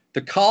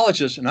The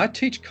colleges, and I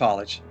teach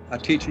college, I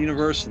teach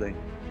university,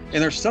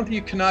 and there's something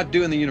you cannot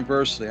do in the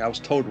university. I was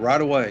told right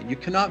away, you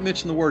cannot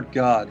mention the word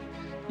God.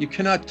 You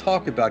cannot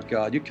talk about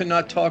God. You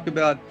cannot talk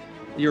about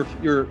your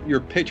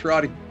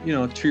patriotic,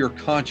 to your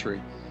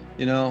country.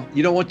 You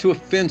don't want to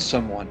offend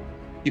someone.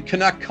 You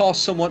cannot call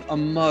someone a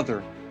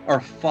mother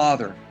or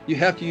father. You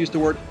have to use the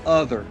word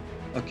other,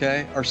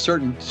 okay? Or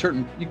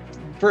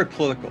very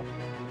political.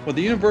 Well,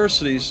 the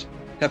universities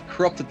have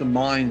corrupted the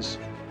minds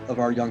of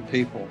our young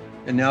people,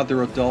 and now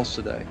they're adults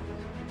today.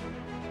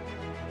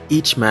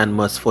 Each man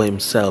must for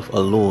himself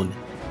alone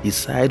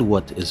decide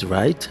what is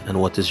right and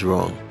what is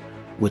wrong,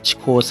 which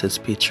course is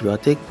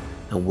patriotic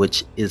and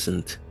which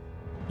isn't.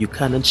 You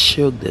cannot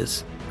shirk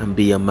this and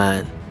be a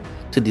man.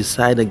 To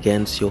decide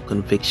against your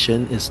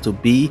conviction is to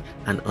be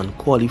an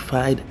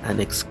unqualified and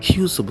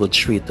excusable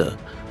traitor,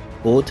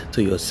 both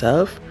to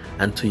yourself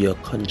and to your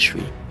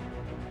country.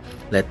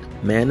 Let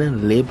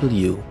men label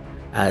you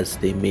as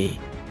they may.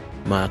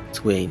 Mark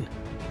Twain.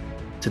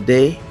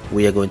 Today,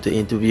 we are going to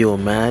interview a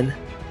man,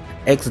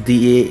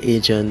 ex-DEA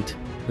agent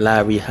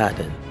Larry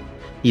Hardin.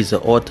 He's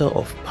the author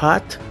of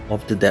Path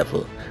of the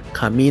Devil,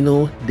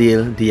 Camino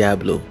del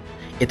Diablo.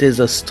 It is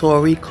a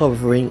story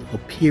covering a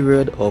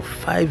period of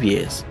 5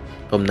 years,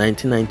 from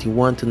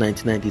 1991 to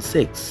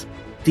 1996.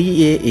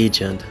 DEA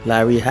agent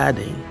Larry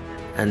Hardin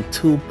and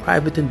two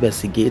private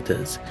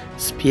investigators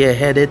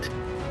spearheaded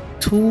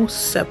two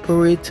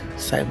separate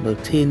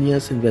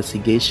simultaneous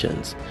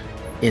investigations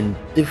in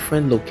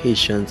different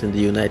locations in the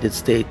United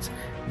States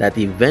that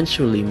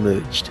eventually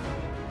merged.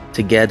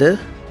 Together,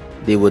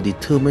 they were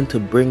determined to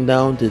bring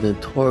down the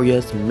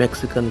notorious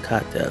Mexican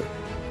cartel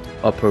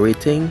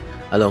operating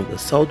along the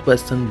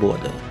southwestern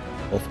border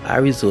of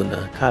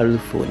Arizona,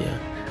 California,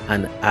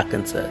 and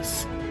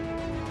Arkansas.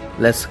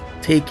 Let's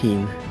take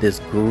in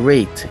this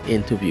great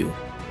interview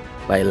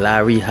by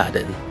Larry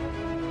Hardin.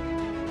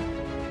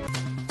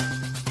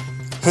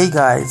 Hey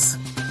guys,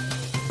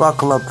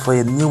 buckle up for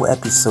a new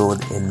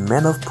episode in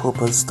Men of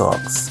Purpose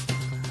Talks,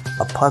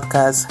 a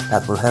podcast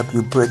that will help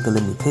you break the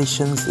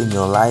limitations in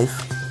your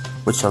life,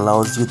 which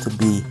allows you to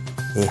be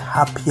a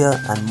happier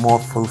and more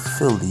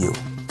fulfilled you.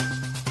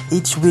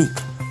 Each week,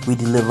 we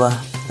deliver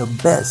the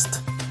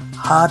best,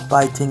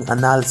 heart-biting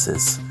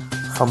analysis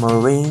from a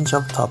range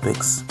of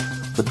topics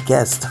with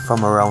guests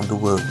from around the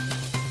world.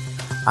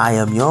 I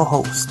am your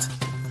host,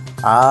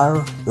 R.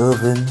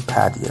 Irvin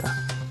Padia.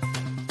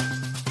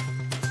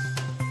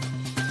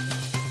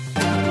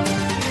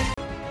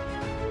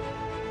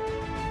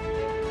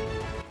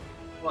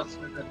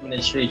 Enforcement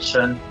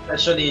Administration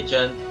Special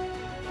Agent,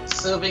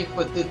 serving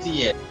for 30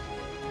 years,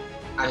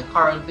 and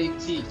currently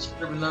teach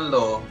criminal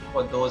law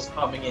for those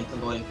coming into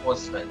law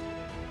enforcement.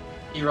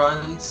 He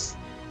runs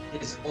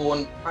his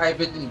own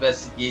private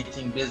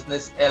investigating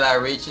business,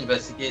 LRH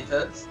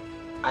Investigators,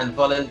 and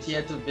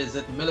volunteer to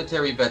visit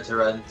military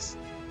veterans,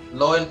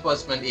 law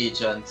enforcement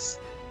agents,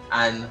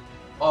 and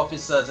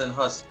officers in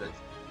hospitals.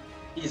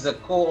 He is a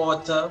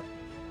co-author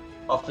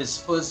of his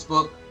first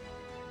book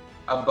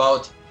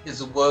about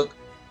his work,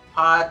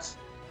 Path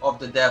of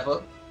the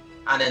Devil,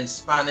 and in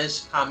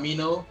Spanish,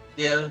 Camino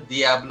del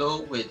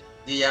Diablo, with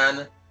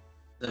Diane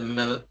de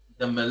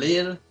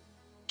Melil,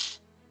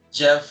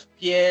 Jeff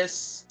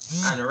Pierce,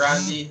 and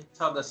Randy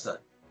Tuggerson.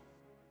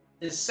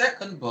 His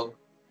second book,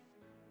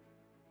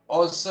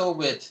 also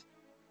with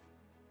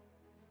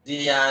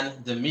Diane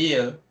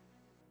DeMille,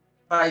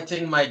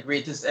 Fighting My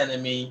Greatest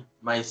Enemy,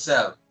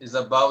 Myself, is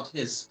about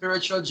his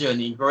spiritual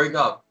journey growing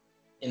up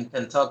in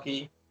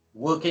Kentucky,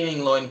 working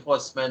in law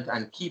enforcement,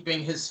 and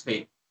keeping his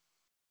faith.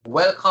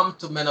 Welcome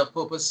to Men of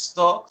Purpose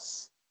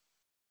Talks,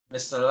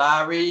 Mr.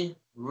 Larry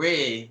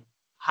Ray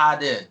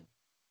Hardin.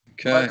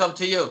 Okay. Welcome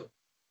to you.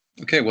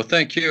 Okay, well,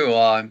 thank you.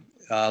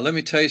 Let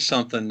me tell you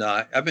something.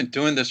 I've been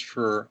doing this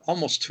for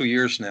almost 2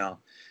 years now,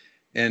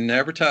 and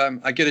every time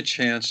I get a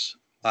chance,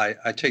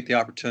 I take the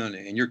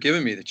opportunity, and you're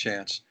giving me the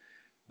chance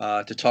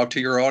to talk to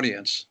your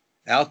audience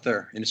out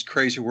there in this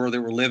crazy world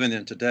that we're living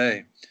in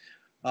today.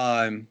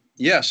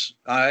 Yes,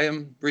 I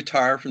am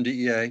retired from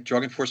DEA,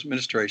 Drug Enforcement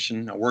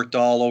Administration. I worked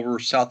all over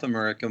South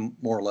America,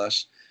 more or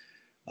less.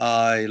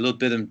 A little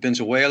bit in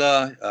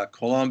Venezuela,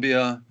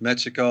 Colombia,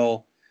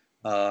 Mexico,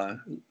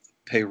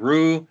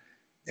 Peru,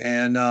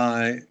 and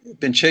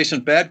been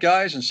chasing bad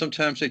guys, and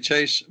sometimes they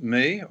chase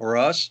me or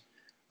us.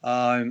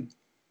 The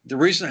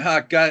reason how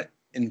I got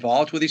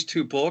involved with these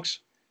two books,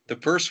 the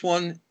first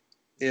one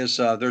is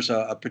there's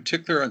a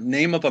particular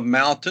name of a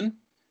mountain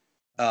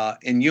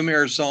in Yuma,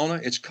 Arizona.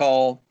 It's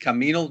called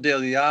Camino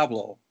del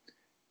Diablo.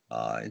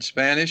 In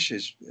Spanish,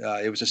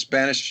 it was the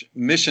Spanish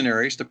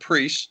missionaries, the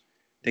priests,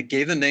 that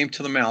gave the name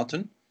to the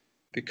mountain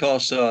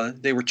because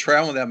they were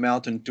traveling that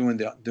mountain during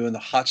the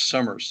hot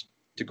summers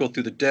to go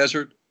through the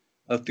desert,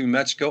 through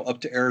Mexico,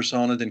 up to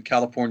Arizona, then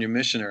California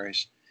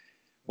missionaries.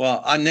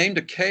 Well, I named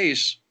a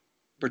case,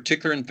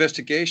 particular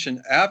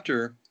investigation,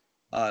 after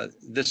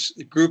this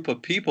group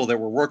of people that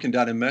were working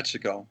down in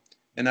Mexico,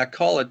 and I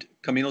call it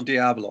Camino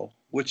Diablo,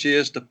 which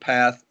is the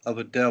path of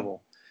a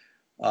devil.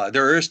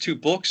 There is two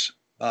books.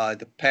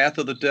 The Path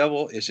of the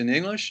Devil is in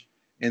English,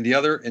 and the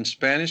other in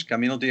Spanish,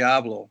 Camino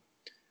Diablo.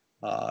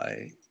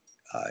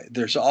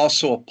 There's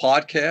also a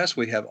podcast.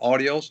 We have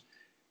audios.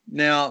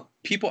 Now,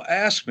 people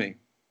ask me,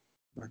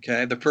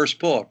 okay, the first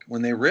book,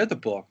 when they read the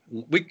book,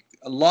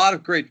 a lot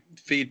of great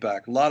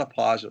feedback, a lot of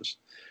positives.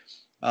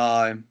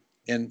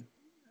 And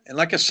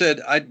like I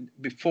said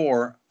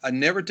before, I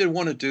never did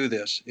want to do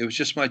this. It was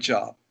just my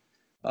job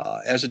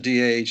as a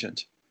DA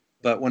agent.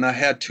 But when I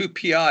had two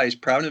PIs,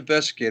 private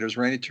investigators,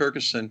 Randy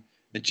Turkison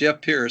and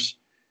Jeff Pierce.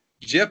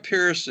 Jeff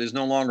Pierce is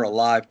no longer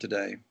alive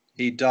today.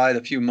 He died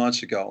a few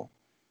months ago.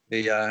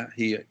 He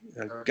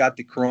got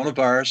the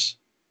coronavirus,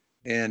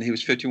 and he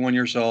was 51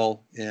 years old,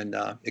 and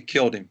it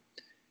killed him.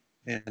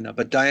 And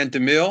but Diane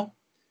DeMille,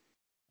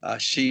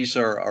 she's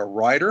our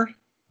writer,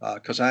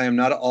 because I am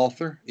not an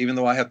author. Even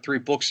though I have 3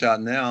 books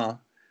out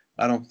now,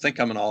 I don't think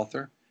I'm an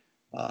author,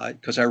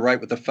 because I write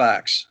with the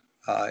facts.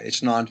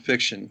 It's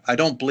nonfiction. I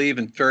don't believe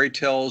in fairy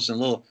tales and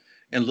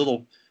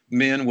little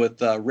men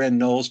with red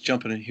nose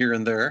jumping in here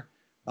and there.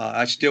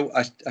 I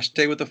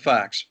stay with the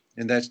facts,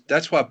 and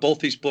that's why both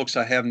these books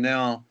I have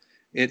now,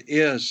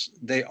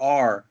 they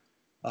are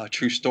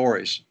true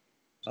stories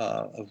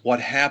of what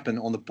happened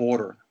on the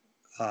border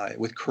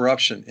with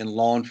corruption in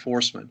law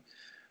enforcement.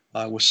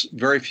 With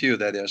very few,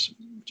 that is.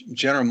 In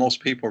general,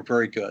 most people are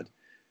very good,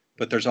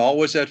 but there's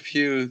always that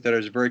few that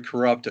is very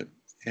corrupted.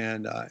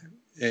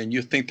 And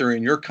you think they're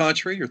in your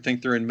country, you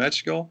think they're in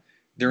Mexico,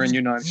 they're in the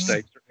United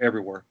States, they're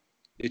everywhere.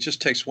 It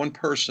just takes one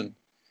person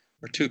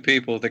or 2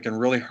 people that can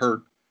really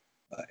hurt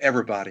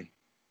everybody,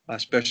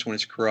 especially when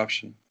it's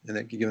corruption, and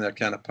they can give them that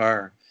kind of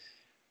power.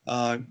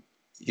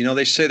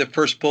 They say the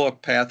first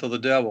book, Path of the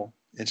Devil,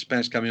 in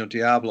Spanish, Camino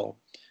Diablo.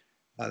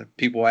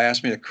 People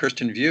ask me a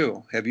Christian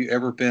view. Have you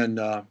ever been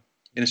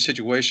in a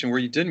situation where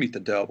you did meet the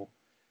devil?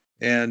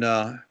 And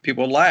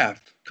people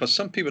laugh, because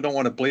some people don't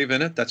want to believe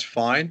in it. That's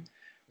fine.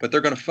 But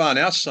they're going to find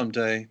out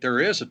someday there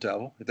is a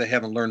devil, if they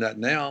haven't learned that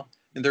now,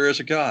 and there is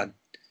a God.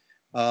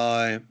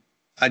 I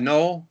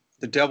know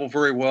the devil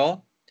very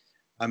well.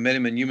 I met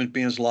him in human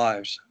beings'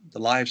 lives, the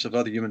lives of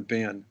other human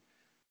beings,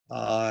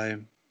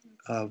 of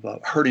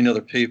hurting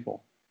other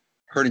people,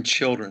 hurting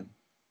children,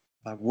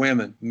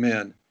 women,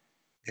 men.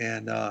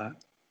 And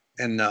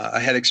I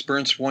had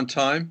experience one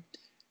time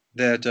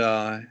that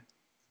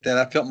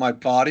I felt my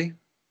body.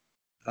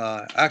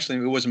 Actually,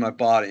 it wasn't my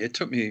body. It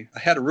took me. I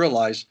had to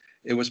realize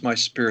it was my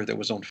spirit that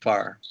was on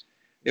fire.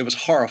 It was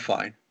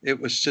horrifying.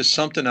 It was just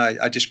something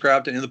I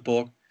described it in the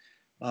book,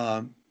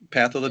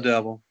 Path of the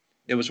Devil.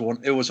 It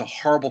was a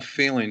horrible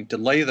feeling to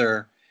lay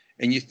there,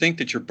 and you think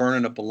that you're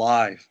burning up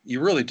alive. You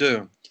really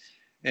do.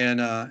 And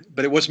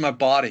but it was my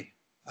body.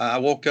 I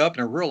woke up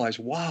and I realized,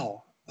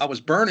 wow, I was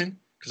burning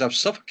because I was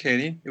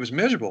suffocating. It was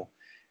miserable.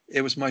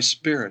 It was my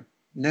spirit.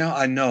 Now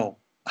I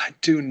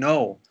do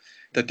know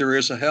that there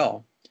is a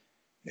hell.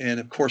 And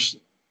of course,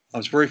 I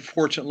was very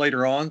fortunate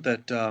later on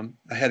that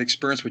I had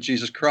experience with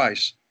Jesus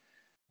Christ.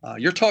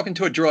 You're talking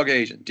to a drug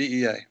agent,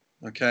 DEA,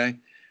 okay?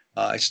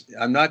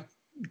 I'm not,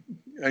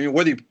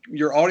 whether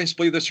your audience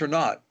believe this or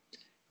not,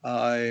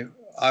 I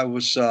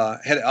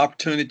had an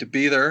opportunity to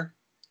be there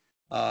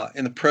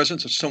in the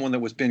presence of someone that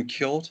was being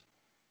killed.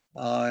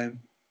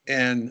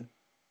 And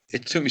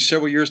it took me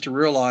several years to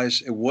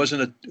realize it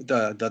wasn't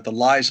the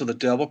lies of the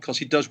devil, because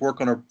he does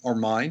work on our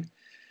mind.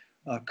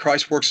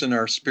 Christ works in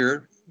our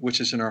spirit, which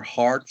is in our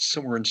heart,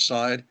 somewhere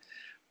inside.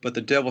 But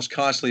the devil's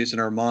constantly is in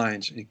our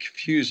minds and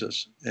confuses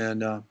us.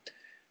 And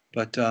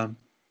but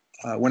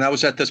when I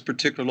was at this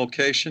particular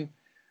location,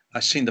 I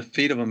seen the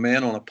feet of a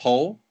man on a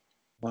pole,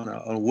 on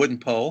a wooden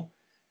pole.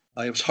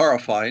 It was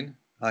horrifying.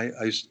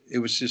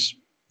 It was just,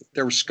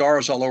 there were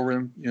scars all over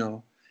him,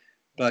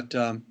 But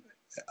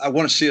I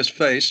want to see his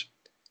face.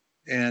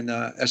 And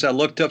as I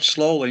looked up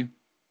slowly,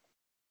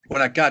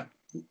 when I got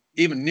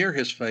even near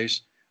his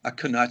face, I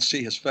could not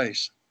see his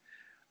face.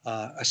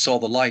 I saw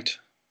the light.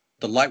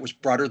 The light was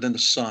brighter than the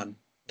sun.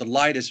 The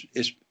light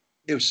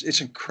it's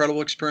an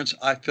incredible experience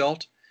I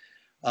felt.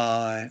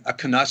 I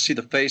could not see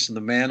the face of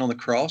the man on the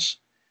cross.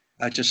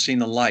 I just seen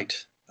the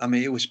light. I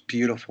mean, it was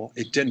beautiful.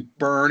 It didn't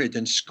burn. It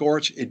didn't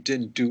scorch. It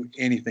didn't do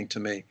anything to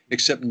me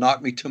except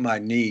knock me to my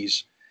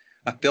knees.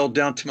 I fell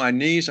down to my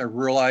knees. I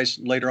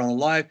realized later on in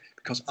life,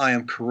 because I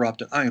am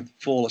corrupted. I am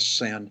full of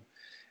sin.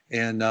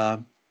 And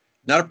not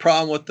a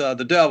problem with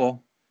the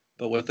devil,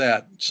 but with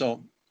that.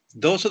 So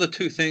those are the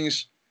 2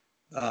 things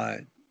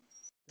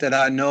that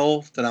I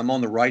know that I'm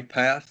on the right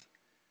path.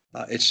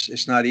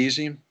 It's not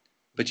easy,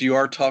 but you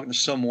are talking to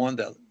someone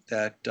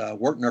that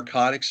worked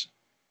narcotics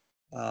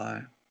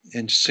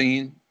and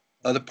seen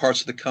other parts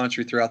of the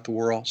country throughout the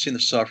world, seen the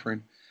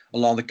suffering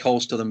along the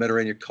coast of the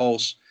Mediterranean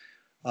coast,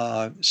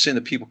 seeing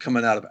the people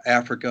coming out of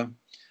Africa,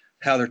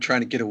 how they're trying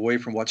to get away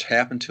from what's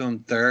happened to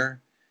them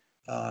there.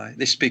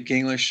 They speak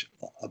English.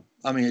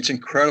 I mean, it's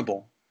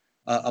incredible.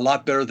 A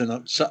lot better than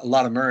a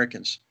lot of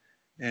Americans.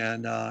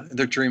 And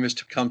their dream is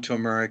to come to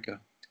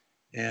America.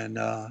 And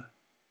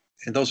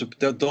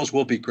those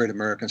will be great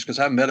Americans, because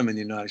I've met them in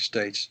the United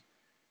States.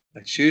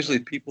 It's usually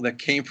people that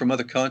came from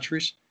other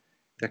countries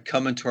that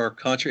come into our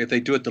country. If they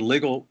do it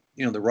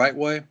the right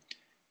way,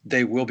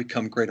 they will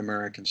become great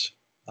Americans.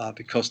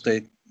 because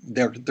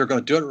they're going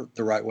to do it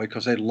the right way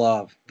because they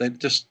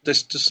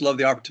just love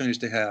the opportunities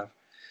they have.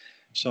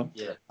 So,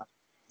 Yeah.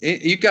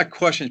 you got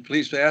questions,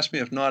 please ask me.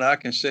 If not, I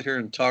can sit here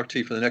and talk to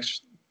you for the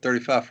next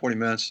 35, 40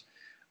 minutes.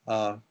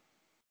 But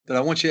I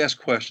want you to ask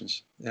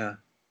questions. Yeah.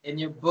 In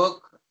your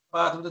book,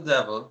 Part of the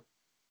Devil,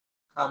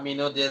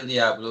 Camino del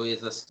Diablo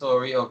is a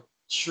story of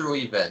true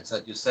events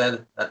that you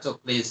said that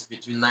took place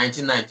between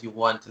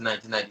 1991 to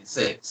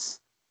 1996.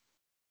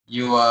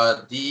 You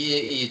are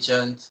DEA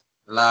agent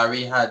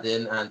Larry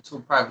Hardin and two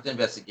private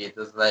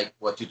investigators, like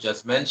what you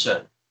just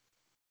mentioned,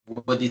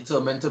 were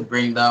determined to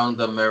bring down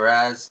the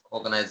Meraz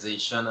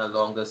organization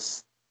along the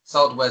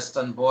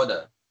southwestern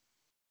border.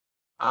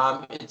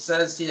 It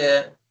says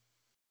here,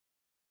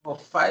 for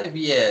 5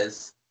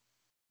 years,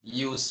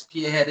 you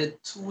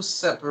spearheaded two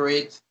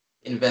separate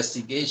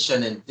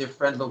investigations in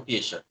different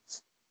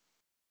locations.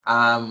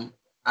 And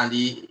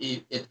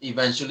it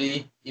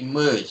eventually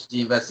emerged,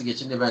 the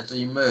investigation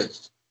eventually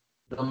emerged.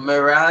 The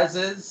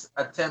Meraz's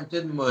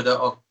attempted murder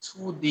of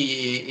two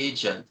DEA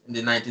agents in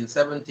the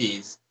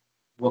 1970s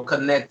were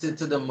connected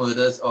to the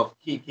murders of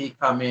Kiki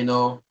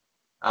Camino,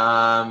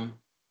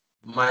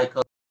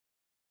 Michael,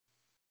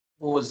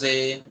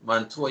 Jose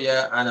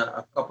Montoya, and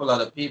a couple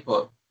other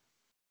people.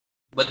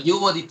 But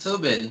you were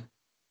determined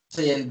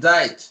to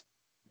indict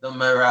the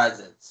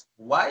Merazes.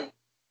 Why?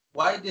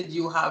 Why did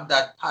you have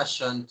that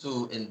passion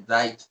to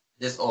indict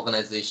this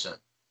organization?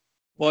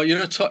 Well,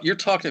 you're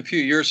talking a few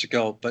years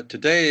ago, but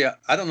today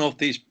I don't know if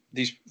the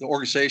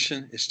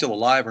organization is still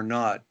alive or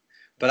not.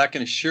 But I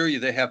can assure you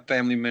they have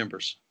family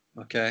members.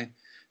 Okay,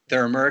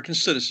 they're American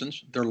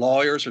citizens. They're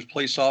lawyers. They're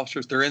police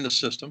officers. They're in the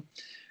system.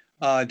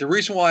 The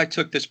reason why I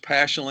took this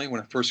passionately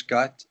when I first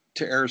got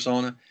to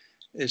Arizona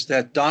is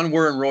that Don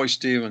Ware and Roy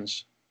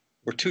Stevens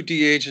were two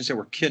DEA agents that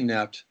were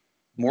kidnapped,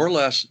 more or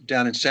less,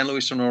 down in San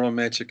Luis Sonora,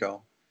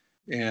 Mexico.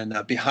 And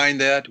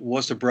behind that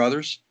was the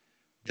brothers.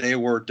 They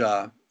were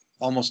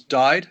almost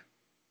died.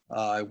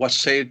 What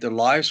saved their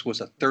lives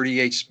was a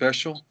 38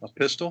 special, a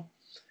pistol.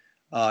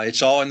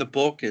 It's all in the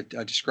book.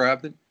 I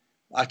described it.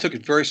 I took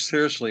it very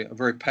seriously, a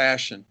very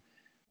passion.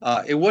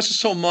 It wasn't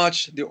so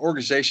much the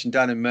organization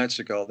down in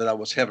Mexico that I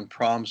was having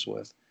problems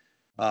with.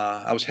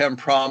 I was having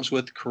problems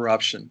with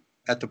corruption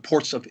at the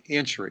ports of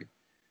entry.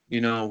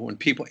 You know, when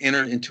people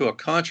enter into a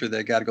country,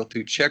 they got to go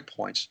through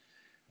checkpoints,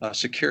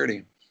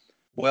 security.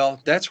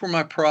 Well, that's where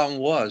my problem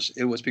was.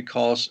 It was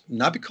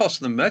not because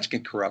of the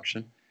Mexican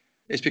corruption.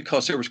 It's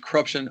because there was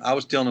corruption I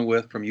was dealing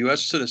with from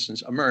U.S.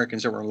 citizens,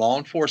 Americans that were in law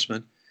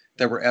enforcement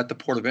that were at the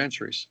port of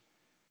entries.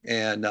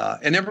 And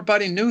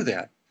everybody knew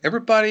that.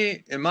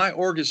 Everybody in my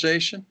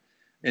organization,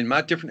 in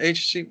my different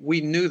agency, we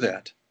knew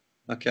that.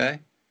 Okay.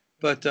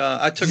 But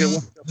I took it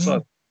one step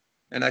further.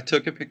 And I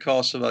took it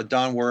because of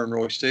Don Ware and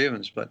Roy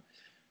Stevens. But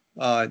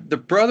the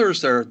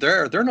brothers that are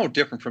there, they're no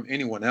different from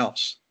anyone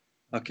else.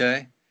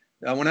 Okay.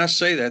 When I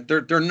say that,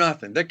 they're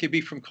nothing. They could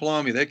be from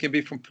Colombia. They can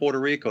be from Puerto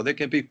Rico. They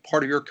can be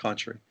part of your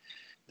country.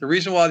 The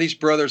reason why these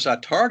brothers I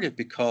target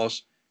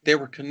because they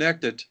were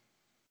connected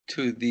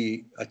to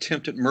the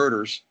attempted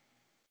murders,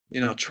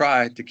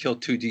 tried to kill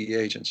two DEA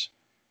agents.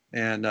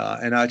 And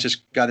I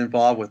just got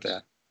involved with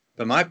that.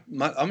 But I'm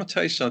going to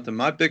tell you something.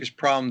 My biggest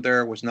problem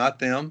there was not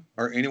them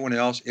or anyone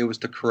else. It was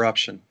the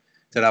corruption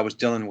that I was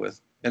dealing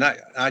with. And I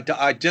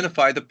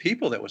identified the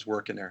people that was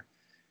working there.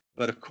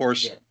 But of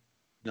course,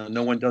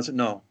 no one doesn't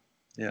know.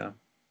 Yeah.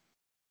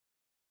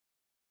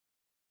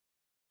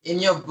 In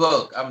your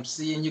book, I'm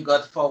seeing you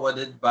got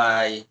forwarded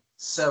by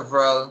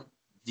several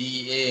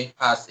DEA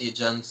past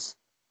agents,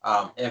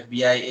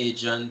 FBI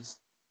agents,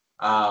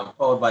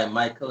 followed by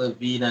Michael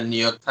Levine, a New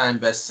York Times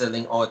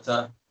best-selling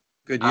author.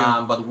 Good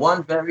year. But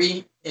one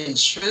very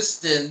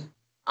interesting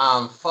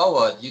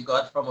forward you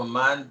got from a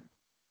man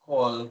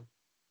called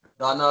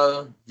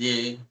Donald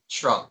J.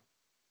 Trump.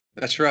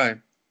 That's right.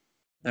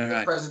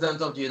 The President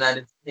of the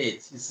United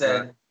States. He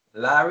said,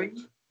 Larry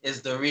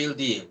is the real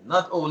deal.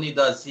 Not only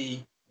does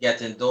he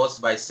get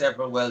endorsed by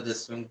several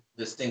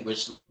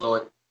well-distinguished law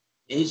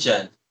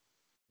agents,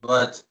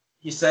 but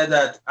he said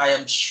that I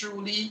am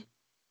truly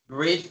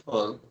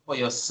grateful for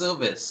your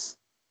service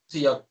to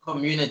your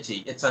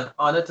community. It's an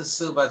honor to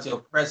serve as your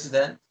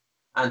president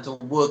and to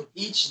work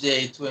each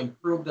day to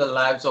improve the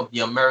lives of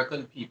the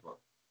American people.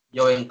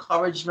 Your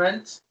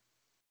encouragement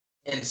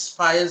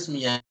inspires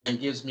me and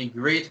gives me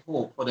great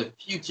hope for the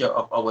future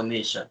of our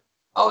nation.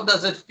 How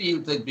does it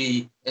feel to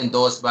be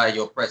endorsed by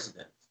your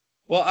president?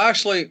 Well,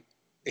 actually,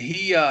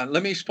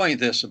 let me explain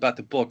this about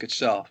the book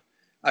itself.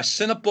 I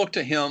sent a book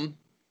to him,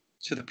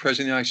 to the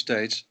President of the United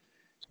States,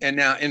 and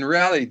now in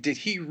reality, did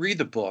he read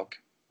the book?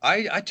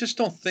 I just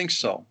don't think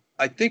so.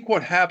 I think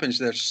what happens,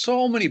 there's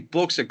so many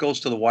books that goes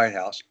to the White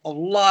House, a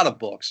lot of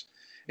books,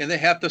 and they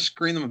have to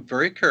screen them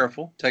very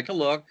careful, take a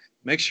look,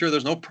 make sure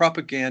there's no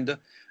propaganda,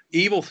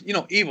 evil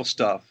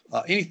stuff,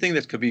 anything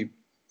that could be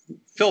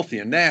filthy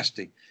and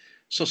nasty.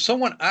 So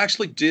someone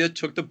actually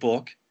took the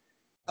book,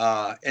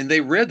 and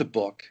they read the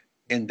book,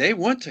 and they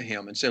went to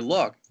him and said,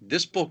 look,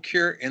 this book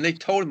here, and they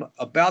told him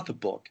about the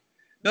book.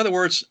 In other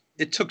words,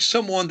 it took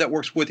someone that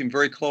works with him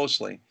very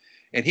closely.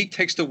 and he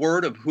takes the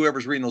word of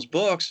whoever's reading those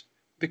books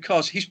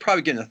because he's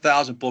probably getting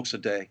 1,000 books a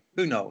day.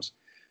 Who knows?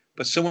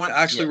 But someone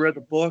actually read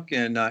the book,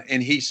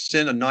 and he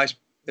sent a nice.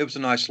 It was a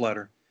nice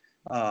letter.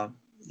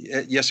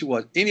 Yes, it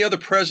was. Any other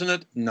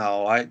president?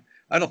 No,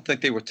 I don't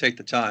think they would take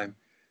the time.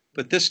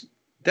 But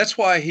that's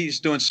why he's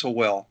doing so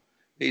well.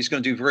 He's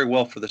going to do very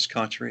well for this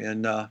country,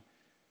 and I'm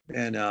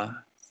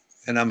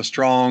a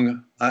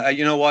strong.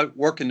 You know what?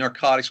 Working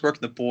narcotics,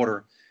 working the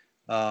border.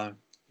 Let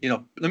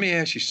me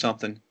ask you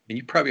something, and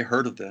you probably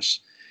heard of this.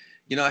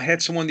 I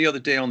had someone the other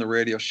day on the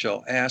radio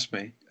show ask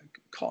me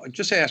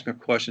a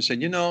question.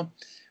 Said,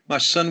 my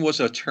son was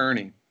an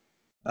attorney.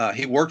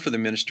 He worked for the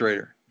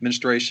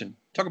administration.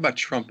 Talk about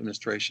Trump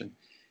administration.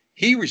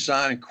 He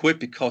resigned and quit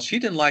because he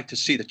didn't like to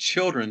see the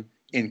children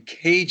in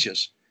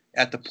cages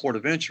at the port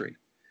of entry.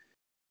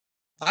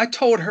 I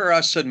told her,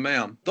 I said,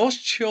 ma'am, those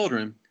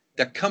children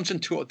that comes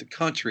into the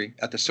country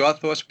at the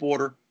southwest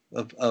border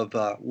of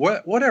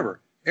whatever,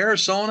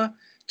 Arizona,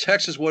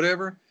 Texas,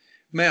 whatever,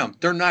 ma'am,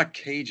 they're not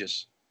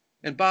cages.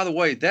 And by the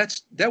way,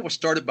 that was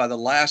started by the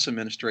last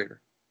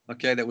administrator,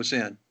 okay, that was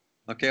in,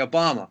 okay,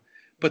 Obama.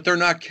 But they're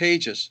not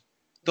cages.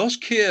 Those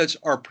kids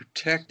are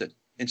protected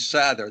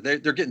inside there.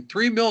 They're getting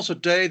 3 meals a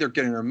day. They're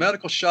getting their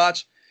medical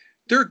shots.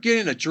 They're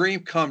getting a dream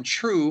come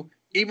true,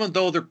 even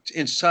though they're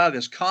inside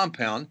this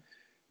compound.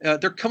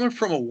 They're coming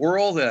from a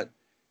world that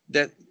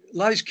a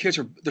lot of these kids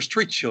they're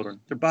street children.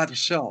 They're by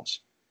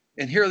themselves.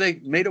 And here they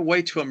made a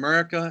way to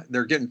America.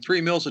 They're getting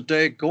 3 meals a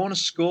day, going to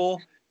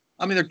school.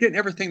 I mean, they're getting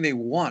everything they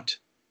want.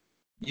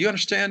 You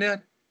understand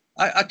that?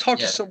 I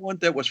talked to someone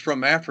that was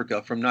from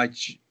Africa,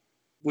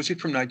 was he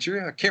from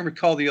Nigeria? I can't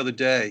recall the other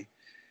day.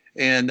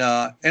 And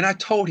I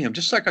told him,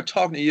 just like I'm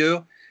talking to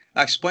you,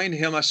 I explained to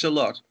him, I said,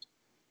 look,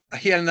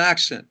 he had an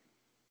accent,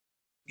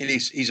 and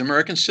he's an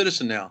American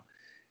citizen now.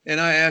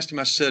 And I asked him,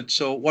 I said,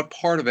 so what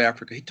part of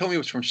Africa? He told me he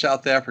was from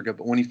South Africa,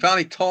 but when he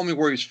finally told me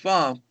where he was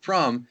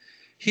from,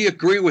 he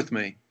agreed with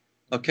me,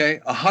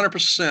 okay,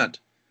 100%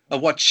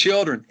 of what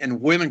children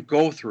and women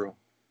go through,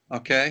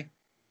 okay,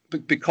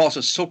 because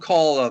of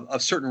so-called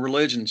of certain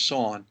religion and so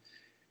on.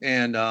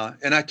 And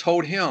I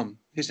told him,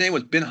 his name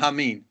was Ben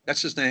Hameen,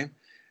 that's his name.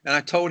 And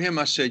I told him,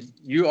 I said,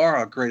 you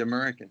are a great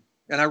American.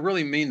 And I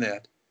really mean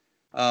that.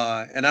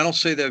 And I don't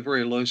say that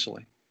very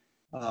loosely,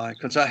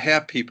 because I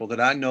have people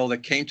that I know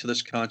that came to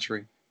this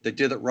country, they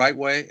did it right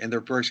way, and they're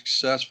very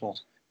successful,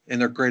 and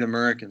they're great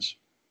Americans.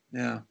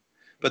 Yeah.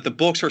 But the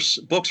books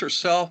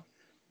herself,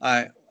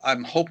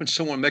 I'm hoping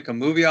someone will make a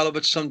movie out of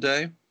it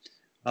someday.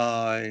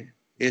 That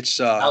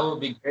would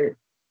be great.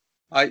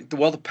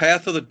 The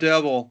Path of the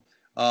Devil,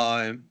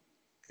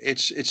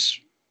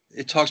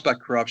 it talks about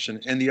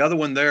corruption, and the other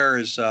one there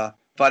is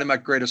Fighting My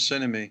Greatest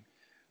Enemy.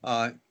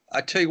 I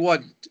tell you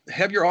what,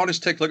 have your audience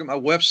take a look at my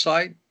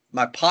website,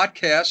 my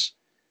podcast.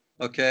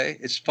 Okay,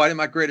 it's Fighting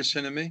My Greatest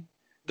Enemy.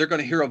 They're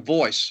going to hear a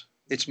voice.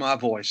 It's my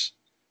voice.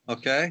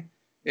 Okay,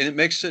 and it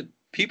makes it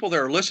people that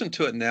are listening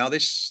to it now.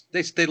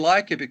 They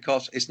like it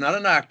because it's not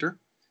an actor.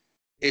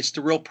 It's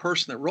the real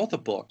person that wrote the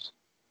book,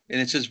 and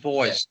it's his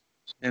voice.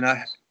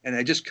 Yeah. And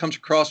it just comes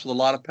across with a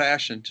lot of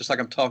passion, just like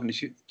I'm talking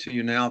to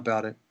you now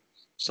about it.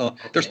 So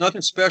there's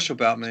nothing special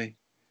about me,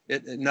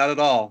 not at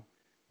all.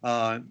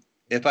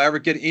 If I ever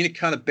get any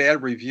kind of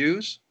bad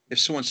reviews, if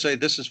someone say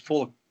this is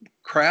full of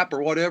crap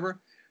or whatever,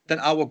 then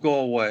I will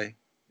go away,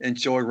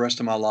 enjoy the rest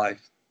of my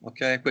life.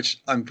 Okay,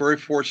 which I'm very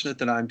fortunate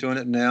that I'm doing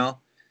it now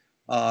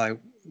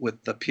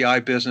with the PI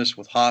business,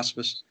 with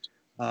hospice.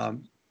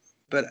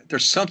 But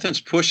there's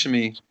something's pushing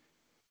me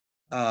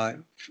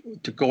to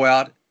go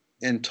out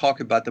and talk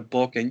about the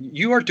book, and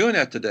you are doing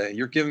that today.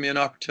 You're giving me an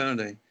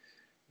opportunity.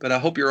 But I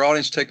hope your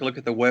audience take a look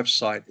at the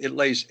website. It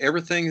lays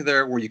everything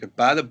there where you can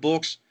buy the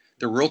books.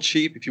 They're real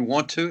cheap if you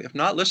want to. If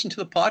not, listen to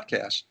the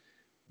podcast.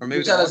 Or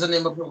maybe tell us the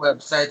name of the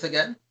website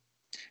again.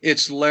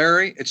 It's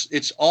Larry.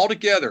 It's all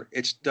together.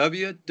 It's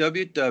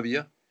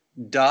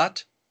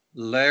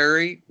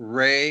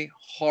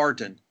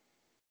www.larryrayhardin.com.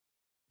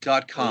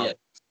 Oh, yes.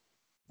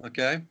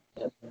 Okay.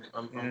 Yes.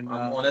 I'm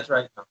on it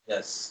right now.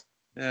 Yes.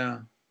 Yeah.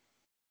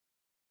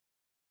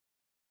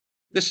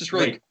 This is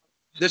really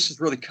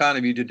kind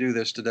of you to do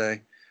this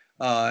today.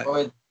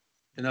 I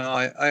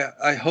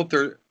hope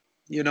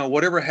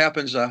whatever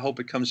happens, I hope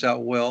it comes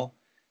out well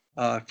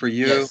for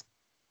you. Yes.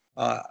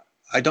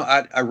 I'd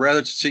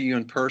rather see you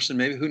in person.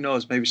 Maybe, who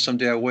knows, maybe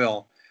someday I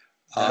will.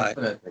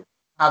 Definitely.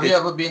 Have you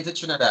ever been to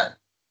Trinidad?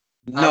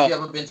 No. Have you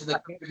ever been to the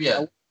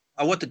Caribbean?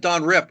 I went to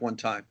Don Rep one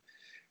time.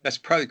 That's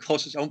probably the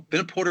closest. I've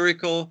been to Puerto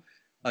Rico,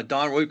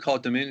 Don, what we call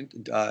it,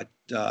 Dominican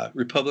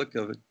Republic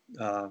of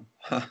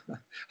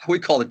we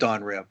call it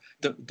Don Rep,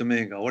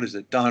 Domingo. What is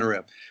it? Don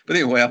Rep. But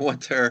anyway, I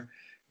went there,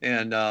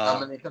 and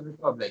Dominican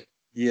Republic.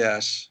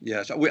 Yes.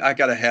 I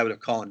got a habit of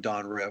calling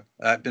Don Rep.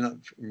 I've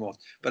been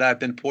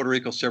to Puerto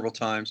Rico several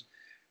times.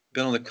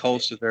 Been on the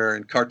coast of there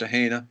in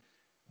Cartagena.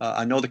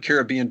 I know the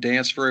Caribbean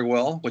dance very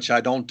well, which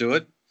I don't do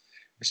it.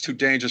 It's too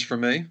dangerous for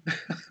me.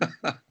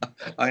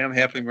 I am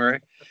happily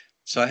married,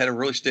 so I had to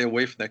really stay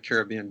away from that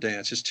Caribbean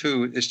dance. It's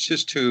too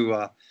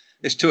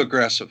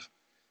aggressive,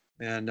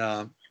 and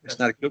it's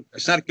not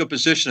a good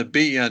position to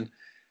be in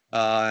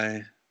uh,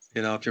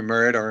 if you're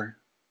married or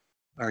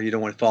you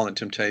don't want to fall into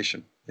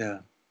temptation. Yeah.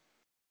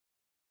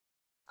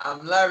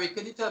 Larry,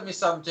 could you tell me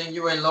something?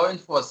 You were in law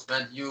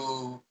enforcement.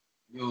 You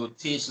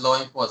teach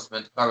law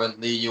enforcement.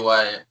 Currently, you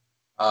are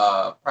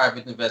a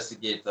private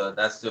investigator.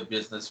 That's your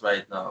business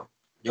right now.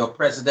 Your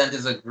president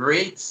is a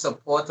great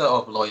supporter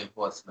of law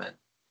enforcement.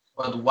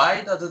 But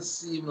why does it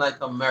seem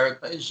like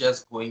America is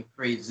just going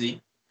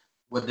crazy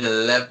with the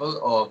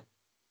level of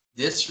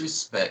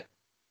disrespect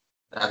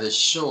that is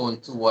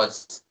shown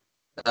towards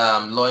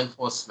law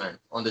enforcement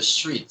on the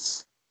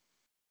streets?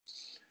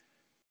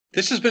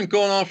 This has been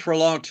going on for a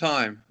long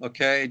time.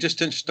 Okay, it just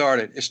didn't start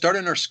it. It started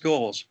in our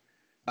schools.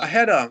 I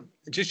had a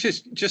just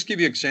give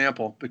you an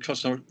example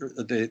because of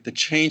the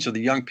change of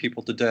the young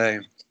people today.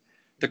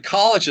 The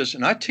colleges,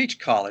 and I teach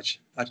college.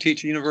 I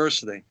teach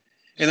university,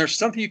 and there's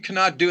something you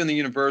cannot do in the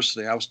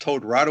university. I was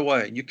told right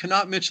away. You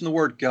cannot mention the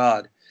word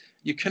God.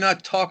 You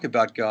cannot talk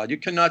about God. You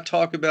cannot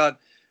talk about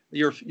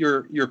your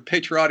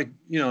patriotic,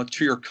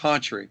 to your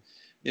country.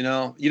 You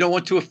don't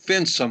want to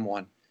offend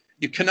someone.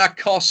 You cannot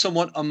call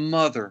someone a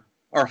mother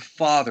or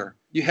father.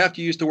 You have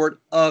to use the word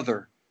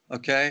other,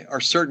 okay?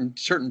 Or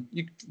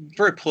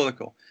very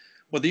political.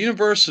 Well, the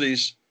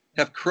universities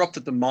have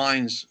corrupted the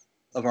minds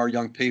of our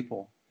young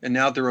people, and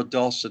now they're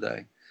adults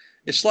today.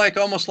 It's like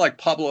almost like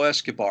Pablo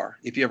Escobar,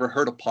 if you ever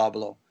heard of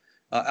Pablo,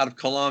 out of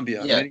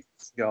Colombia Yeah, many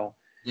years ago.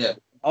 yeah,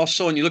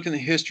 Also, when you look in the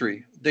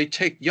history, they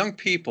take young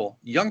people,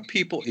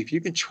 if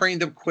you can train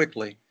them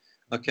quickly,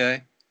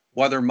 okay,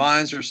 while their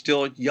minds are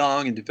still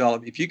young and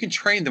developed, if you can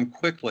train them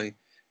quickly,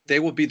 they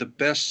will be the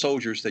best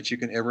soldiers that you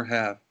can ever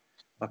have,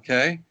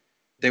 okay?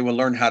 They will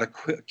learn how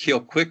to kill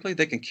quickly.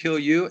 They can kill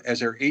you as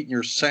they're eating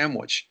your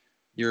sandwich,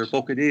 your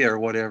bocadilla or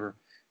whatever.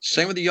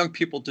 Same with the young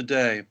people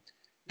today.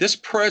 This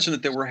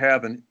president that we're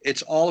having,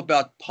 it's all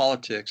about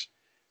politics.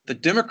 The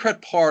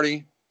Democrat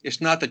Party is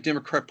not the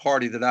Democrat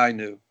Party that I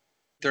knew.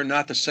 They're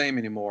not the same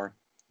anymore,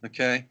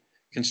 okay?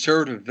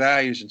 Conservative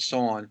values and so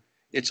on.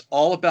 It's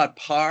all about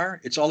power.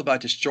 It's all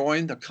about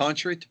destroying the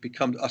country to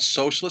become a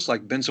socialist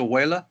like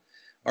Venezuela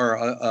or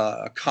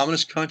a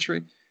communist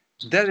country.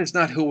 That is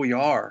not who we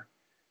are.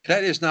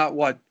 That is not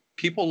what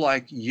people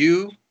like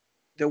you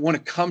that want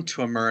to come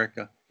to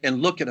America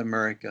and look at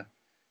America.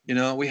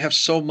 We have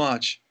so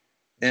much,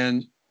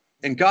 and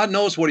God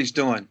knows what He's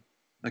doing.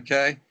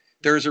 Okay,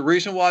 there is a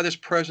reason why this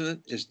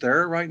president is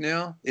there right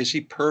now. Is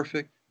he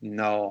perfect?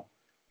 No.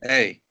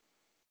 Hey,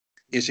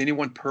 is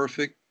anyone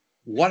perfect?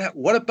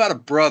 What about a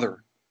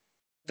brother?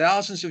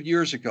 Thousands of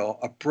years ago,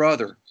 a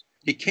brother.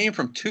 He came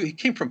from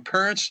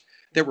parents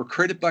that were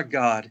created by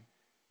God,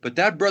 but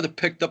that brother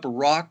picked up a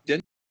rock,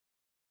 didn't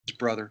his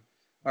brother.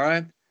 All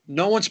right?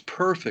 No one's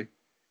perfect.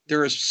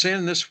 There is sin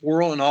in this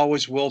world and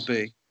always will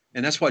be.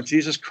 And that's why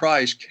Jesus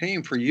Christ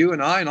came for you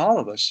and I and all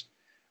of us.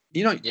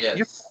 You're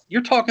yes.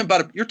 you're talking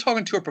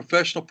to a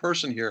professional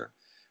person here,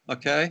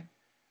 okay?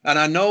 And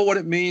I know what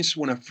it means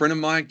when a friend of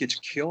mine gets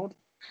killed.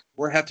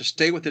 Where I have to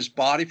stay with his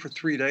body for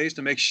 3 days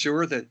to make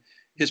sure that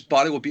his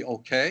body will be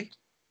okay.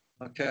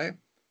 Okay,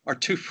 our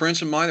two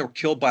friends of mine that were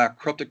killed by a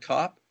corrupted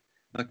cop.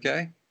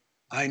 Okay,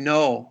 I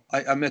know.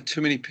 I met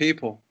too many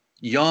people,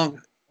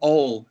 young,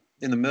 old,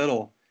 in the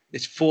middle.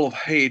 It's full of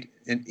hate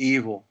and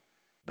evil.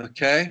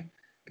 Okay,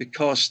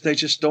 because they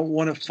just don't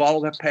want to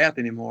follow that path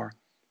anymore.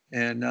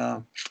 And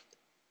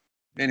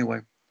anyway,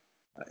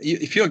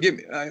 if you don't give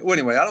me, well,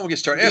 anyway, I don't want to get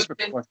started. Do you Ask me a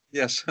think question.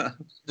 Yes.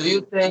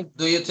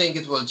 do you think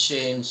it will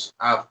change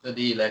after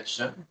the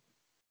election?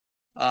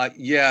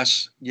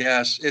 Yes,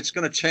 yes. It's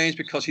going to change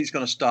because he's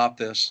going to stop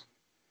this.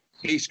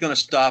 He's going to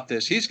stop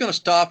this. He's going to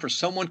stop for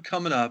someone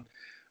coming up.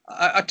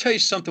 I tell you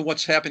something.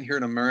 What's happened here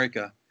in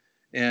America,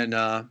 and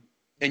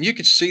you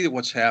can see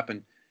what's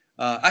happened.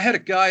 I had a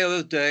guy the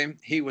other day.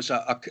 He was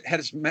had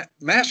his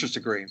master's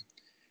degree.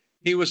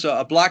 He was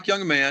a black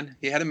young man.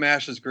 He had a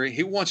master's degree.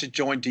 He wants to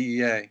join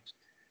DEA.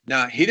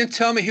 Now he didn't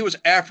tell me he was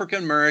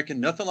African American,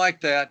 nothing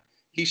like that.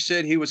 He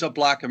said he was a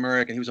black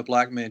American. He was a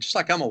black man, just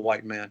like I'm a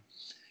white man.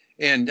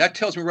 And that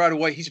tells me right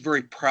away he's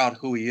very proud of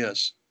who he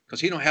is because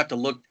he don't have to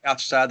look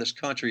outside this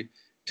country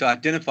to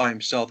identify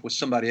himself with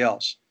somebody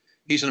else.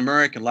 He's an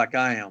American like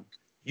I am.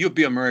 You'd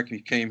be American if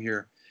you came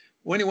here.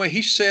 Well, anyway,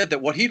 he said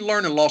that what he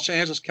learned in Los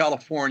Angeles,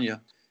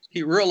 California,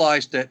 he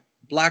realized that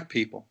black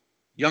people,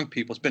 young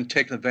people, has been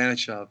taken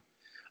advantage of.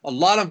 A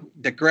lot of them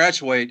that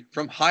graduate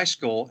from high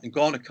school and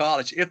go on to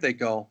college, if they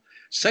go,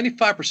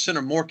 75%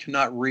 or more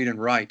cannot read and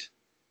write.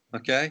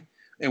 Okay?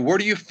 And where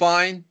do you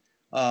find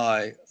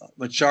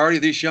majority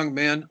of these young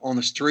men on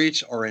the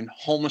streets or in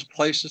homeless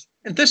places?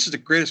 And this is the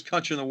greatest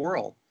country in the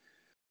world.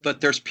 But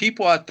there's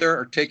people out there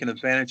are taking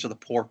advantage of the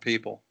poor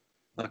people.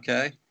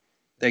 Okay?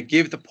 They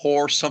give the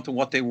poor something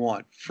what they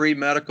want. Free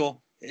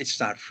medical, it's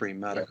not free Yeah.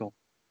 medical.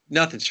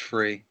 Nothing's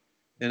free.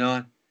 You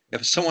know,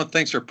 if someone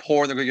thinks they're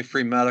poor and they're going to get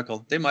free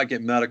medical, they might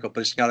get medical,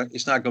 but it's not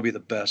going to be the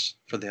best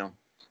for them.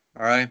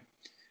 All right?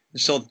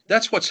 And so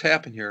that's what's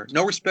happened here.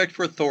 No respect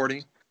for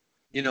authority.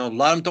 A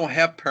lot of them don't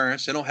have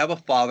parents. They don't have a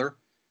father.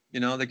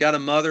 They got a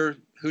mother,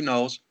 who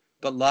knows.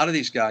 But a lot of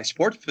these guys,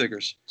 sports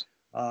figures,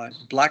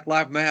 Black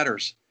Lives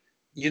Matters,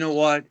 You know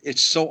what?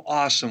 It's so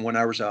awesome. When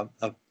I was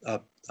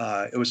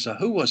it was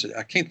who was it?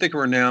 I can't think of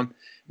her name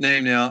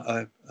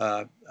now.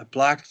 A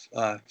black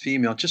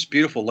female, just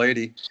beautiful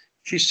lady.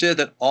 She said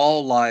that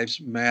all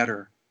lives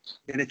matter,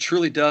 and it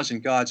truly does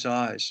in God's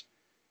eyes.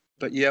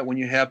 But yet, when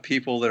you have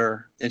people that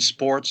are in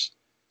sports,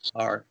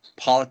 or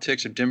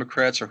politics, or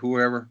Democrats, or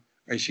whoever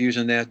is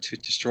using that to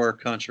destroy our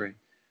country,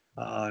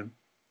 uh,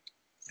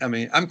 I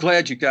mean, I'm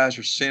glad you guys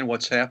are seeing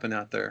what's happening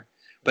out there,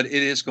 but it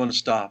is going to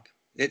stop.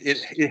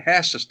 It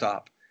has to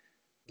stop,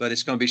 but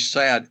it's going to be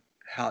sad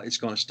how it's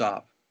going to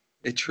stop.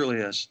 It truly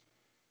is.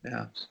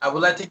 Yeah. I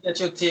would like to get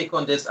your take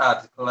on this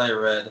article I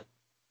read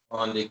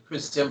on the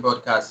Christian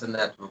Broadcasting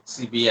Network,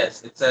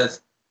 CBS. It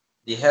says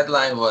the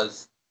headline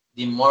was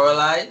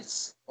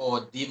Demoralize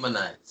or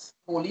Demonize.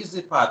 Police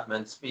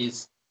departments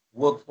face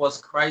workforce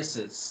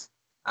crisis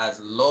as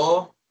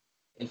law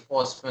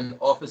enforcement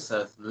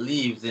officers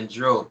leaves in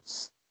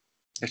droves.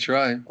 That's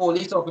right.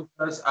 Police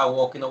officers are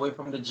walking away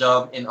from the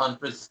job in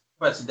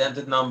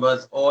unprecedented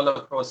numbers all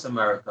across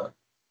America.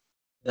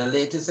 The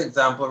latest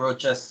example,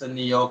 Rochester,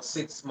 New York,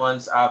 6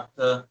 months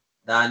after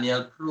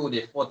Daniel Prude,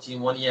 a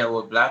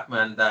 41-year-old black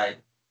man, died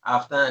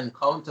after an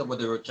encounter with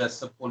the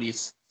Rochester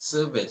Police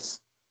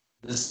Service.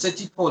 The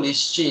city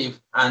police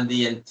chief and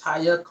the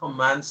entire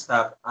command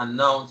staff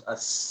announced a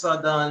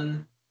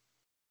sudden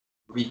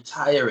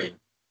retiring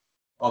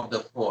of the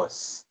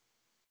force.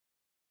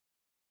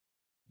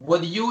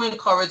 Would you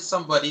encourage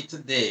somebody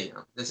today?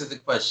 This is the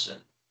question.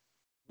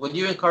 Would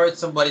you encourage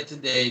somebody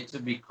today to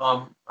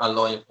become a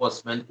law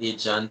enforcement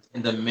agent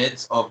in the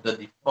midst of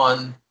the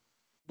defund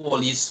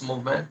police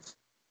movement?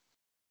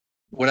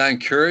 Would I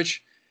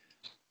encourage?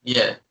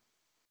 Yeah.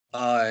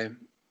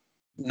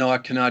 No, I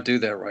cannot do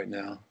that right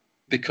now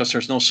because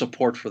there's no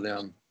support for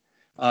them.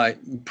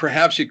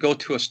 Perhaps you go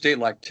to a state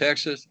like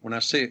Texas. When I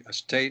say a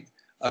state,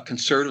 a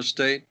conservative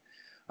state,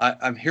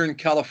 I'm here in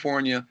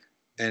California,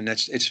 and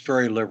it's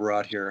very liberal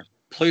out here.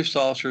 Police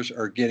officers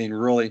are getting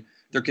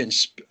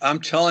I'm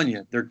telling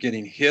you, they're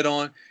getting hit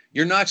on.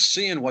 You're not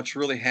seeing what's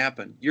really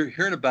happened. You're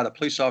hearing about a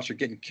police officer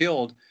getting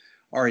killed,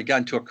 or he got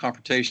into a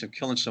confrontation of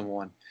killing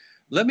someone.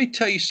 Let me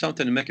tell you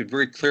something to make it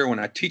very clear when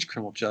I teach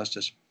criminal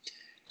justice.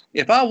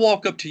 If I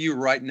walk up to you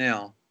right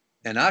now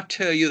and I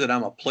tell you that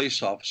I'm a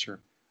police officer,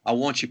 I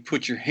want you to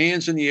put your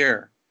hands in the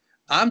air.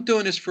 I'm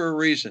doing this for a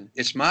reason.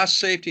 It's my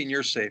safety and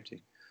your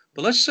safety.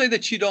 But let's say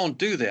that you don't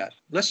do that.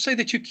 Let's say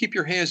that you keep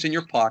your hands in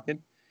your pocket.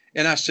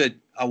 And I said,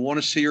 I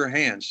want to see your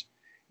hands.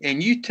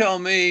 And you tell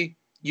me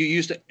you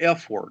used the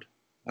F word.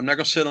 I'm not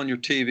going to sit on your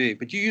TV,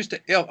 but you used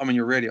the F, I mean,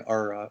 your radio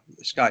or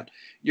Skype.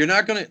 You're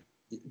not going to,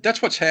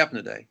 that's what's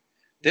happened today.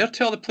 They'll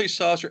tell the police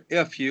officer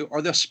F you,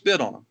 or they'll spit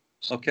on them,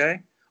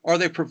 okay? Or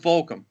they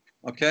provoke them,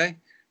 okay?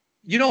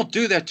 You don't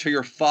do that to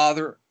your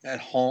father at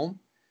home,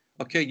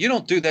 okay? You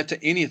don't do that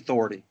to any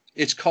authority.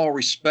 It's called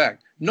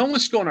respect. No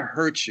one's going to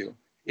hurt you.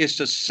 It's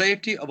the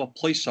safety of a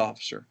police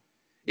officer.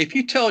 If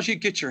he tells you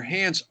get your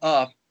hands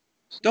up,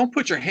 don't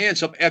put your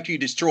hands up after you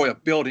destroy a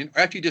building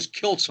or after you just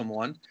killed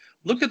someone.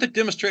 Look at the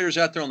demonstrators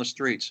out there on the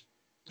streets.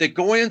 They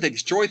go in, they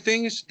destroy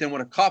things. Then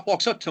when a cop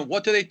walks up to them,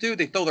 what do?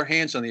 They throw their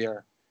hands in the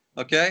air.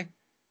 Okay?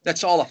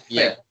 That's all a fake.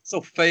 Yeah. So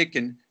fake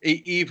and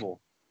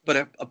evil.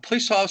 But a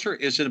police officer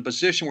is in a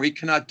position where he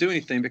cannot do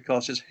anything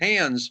because his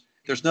hands,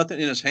 there's nothing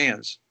in his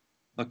hands.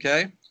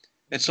 Okay?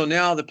 And so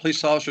now the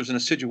police officer is in a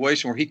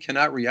situation where he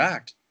cannot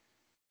react.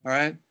 All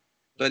right?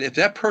 But if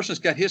that person's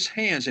got his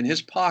hands in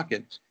his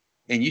pocket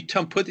and you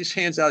tell him put his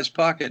hands out of his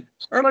pocket,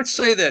 or let's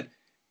say that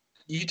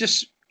you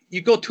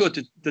go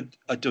to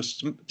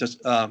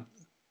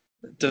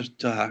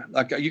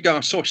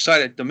I'm so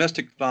excited,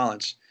 domestic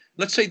violence.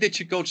 Let's say that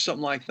you go to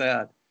something like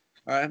that,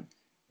 all right?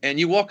 And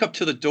you walk up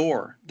to the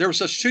door. There was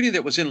a shooting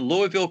that was in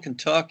Louisville,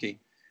 Kentucky.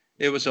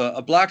 It was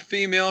a black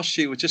female.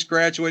 She was just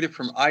graduated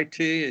from IT.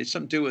 It's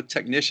something to do with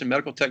technician,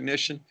 medical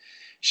technician.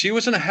 She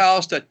was in a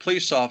house that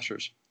police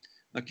officers,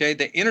 okay,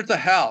 they entered the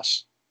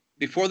house.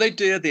 Before they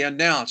did, they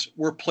announced,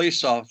 we're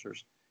police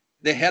officers.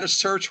 They had a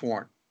search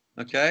warrant,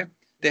 okay?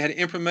 They had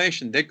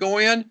information. They go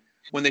in.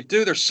 When they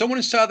do, there's someone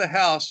inside the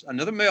house,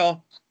 another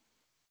male.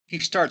 He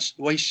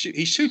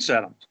shoots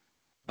at them,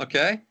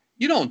 okay?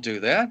 You don't do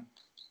that.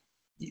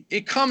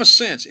 In common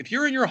sense, if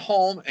you're in your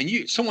home and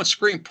someone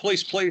screams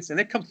police, police, and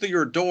they come through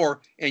your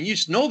door and you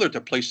just know they're the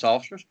police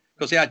officers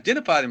because they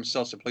identify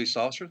themselves as police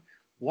officers,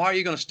 why are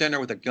you going to stand there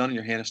with a gun in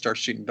your hand and start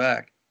shooting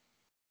back?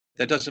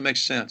 That doesn't make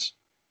sense.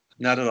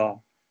 Not at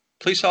all.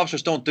 Police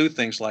officers don't do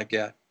things like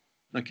that.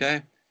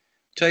 Okay?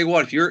 Tell you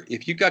what,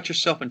 if you got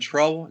yourself in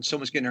trouble and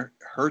someone's getting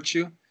hurt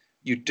you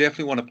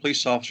definitely want a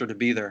police officer to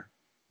be there.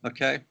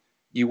 Okay?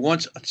 You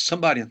want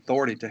somebody in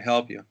authority to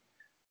help you.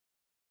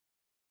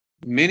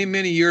 Many,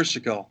 many years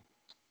ago,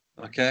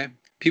 okay,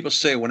 people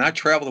say when I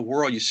travel the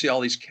world, you see all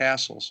these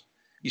castles,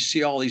 you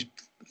see all these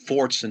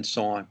forts and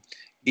so on.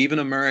 Even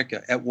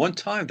America, at one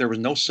time, there was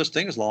no such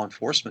thing as law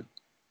enforcement.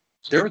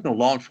 There was no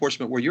law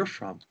enforcement where you're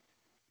from.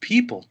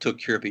 People took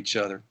care of each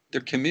other,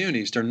 their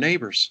communities, their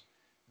neighbors,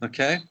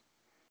 okay?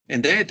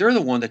 And they're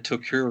the one that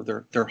took care of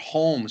their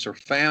homes, their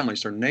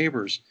families, their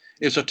neighbors.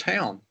 It was a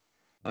town.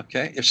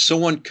 Okay. If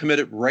someone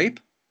committed rape,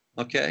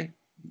 okay,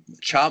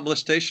 child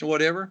molestation,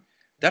 whatever,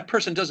 that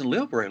person doesn't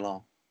live very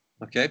long.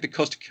 Okay.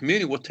 Because the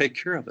community will take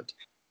care of it.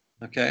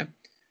 Okay.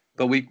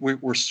 But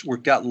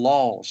we've got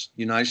laws,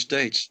 United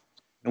States,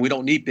 and we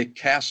don't need big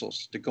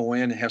castles to go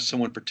in and have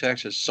someone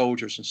protect us,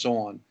 soldiers and so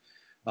on.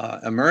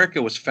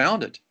 America was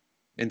founded,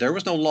 and there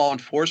was no law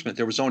enforcement.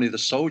 There was only the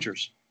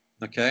soldiers.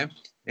 Okay,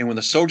 and when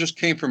the soldiers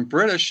came from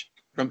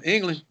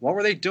England, what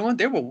were they doing?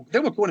 They were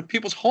going to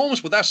people's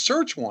homes without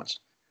search warrants.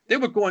 They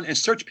would go in and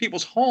search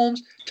people's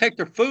homes, take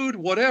their food,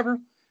 whatever.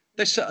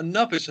 They said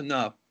enough is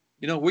enough.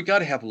 We got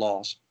to have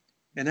laws,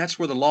 and that's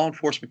where the law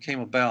enforcement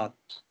came about,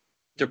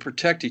 to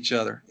protect each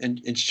other and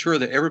ensure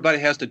that everybody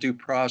has the due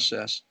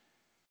process.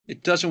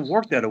 It doesn't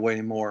work that way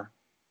anymore.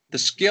 The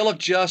scale of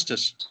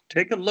justice,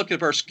 take a look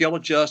at our scale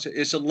of justice.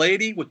 It's a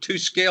lady with two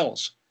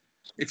scales.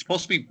 It's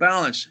supposed to be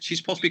balanced. She's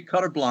supposed to be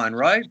colorblind,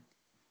 right?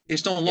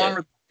 It's no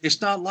longer,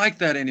 it's not like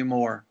that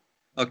anymore.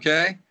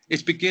 Okay?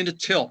 It's beginning to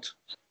tilt.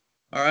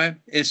 All right?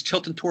 It's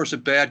tilting towards the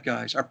bad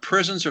guys. Our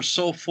prisons are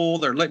so full,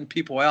 they're letting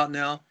people out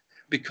now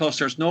because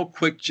there's no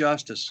quick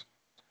justice.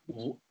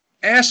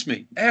 Ask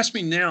me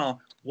now,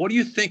 what do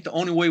you think the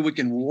only way we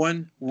can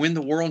win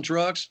the war on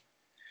drugs?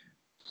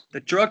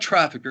 The drug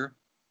trafficker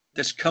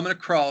that's coming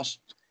across,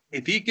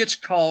 if he gets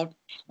caught,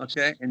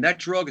 okay, and that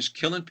drug is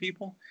killing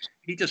people,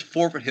 he just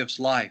forfeit his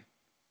life.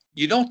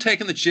 You don't take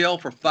him to jail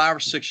for 5 or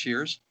 6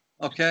 years,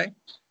 okay,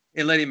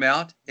 and let him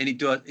out, and he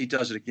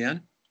does it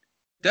again.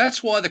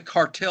 That's why the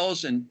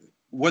cartels, and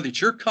whether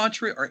it's your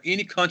country or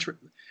any country,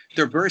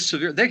 they're very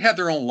severe. They have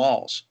their own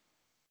laws,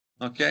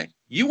 okay?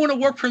 You want to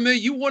work for me?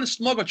 You want to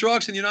smuggle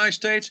drugs in the United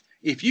States?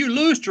 If you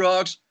lose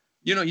drugs,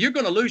 you're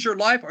going to lose your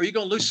life, or you're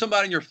going to lose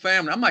somebody in your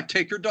family. I might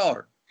take your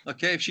daughter,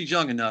 okay, if she's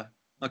young enough,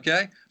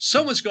 okay?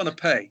 Someone's going to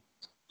pay.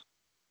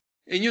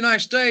 In the United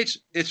States,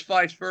 it's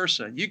vice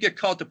versa. You get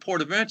caught at the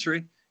port of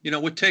entry,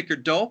 we take your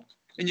dope,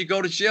 and you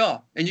go to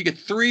jail, and you get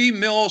 3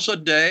 meals a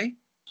day.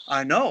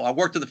 I know. I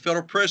worked in the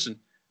federal prison.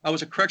 I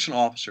was a correctional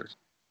officer.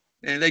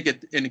 And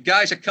the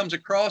guys that comes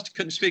across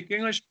couldn't speak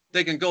English,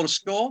 they can go to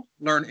school,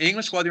 learn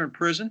English while they're in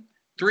prison,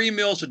 3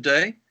 meals a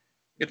day.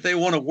 If they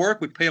want to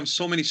work, we pay them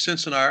so many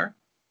cents an hour.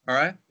 All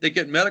right. They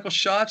get medical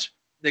shots.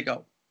 They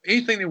go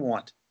anything they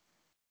want.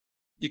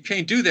 You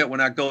can't do that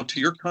when I go to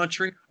your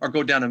country or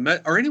go down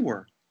to or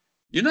anywhere.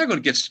 You're not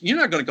going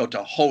to go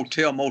to a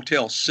hotel,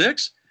 Motel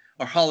 6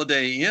 or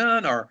Holiday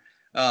Inn, or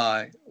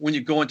when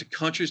you go into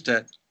countries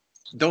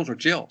those are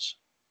jails.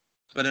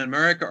 But in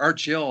America, our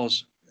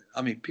jails,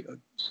 I mean,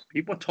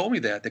 people told me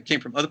that came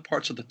from other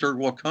parts of the third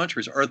world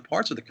countries or other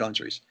parts of the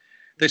countries.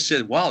 They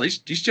said, wow, these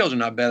jails are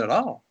not bad at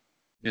all,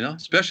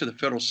 especially the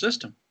federal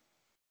system.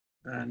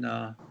 And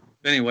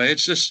anyway,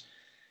 it's just,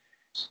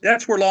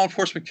 that's where law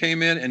enforcement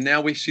came in, and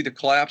now we see the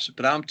collapse.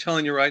 But I'm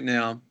telling you right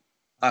now,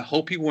 I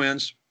hope he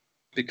wins,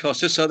 because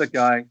this other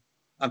guy,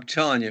 I'm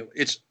telling you,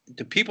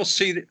 do people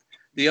see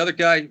the other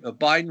guy,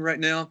 Biden, right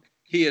now?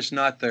 He is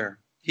not there.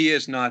 He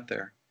is not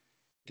there.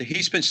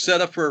 He's been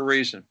set up for a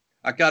reason.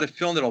 I got a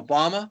feeling that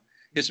Obama,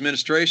 his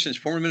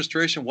former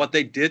administration, what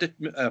they did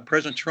to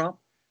President Trump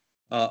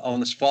on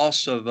this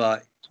false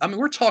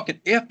we're talking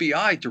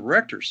FBI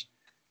directors.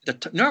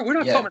 No, we're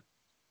not talking.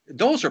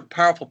 Those are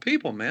powerful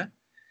people, man.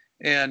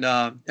 And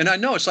I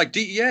know it's like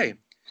DEA.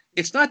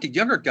 It's not the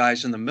younger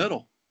guys in the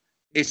middle.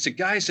 It's the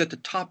guys at the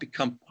top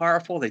become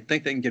powerful. They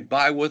think they can get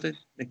by with it.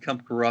 They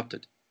become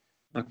corrupted.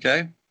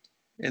 Okay?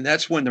 And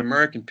that's when the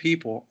American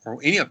people, or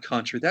any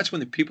country, that's when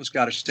the people's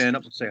got to stand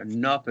up and say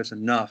enough is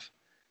enough.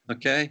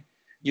 Okay?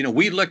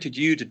 We elected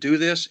you to do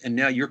this, and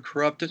now you're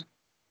corrupted.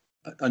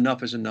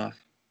 Enough is enough.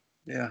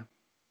 Yeah.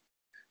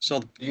 So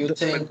do you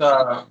think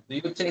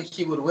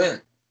he would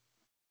win?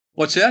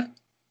 What's that?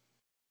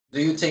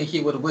 Do you think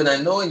he would win? I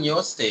know in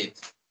your state,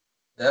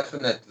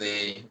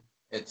 definitely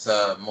it's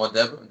a more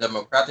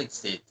democratic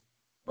state.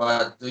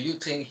 But do you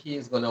think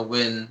he's going to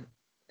win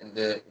in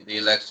the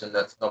election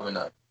that's coming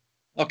up?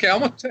 Okay, I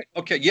want to say,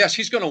 okay, yes,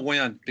 he's going to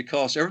win,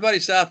 because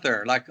everybody's out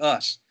there like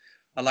us,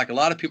 like a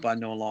lot of people I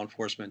know in law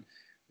enforcement.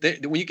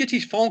 When you get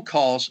these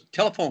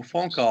telephone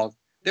phone calls,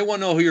 they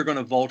want to know who you're going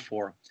to vote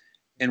for.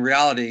 In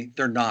reality,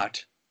 they're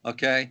not.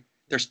 Okay,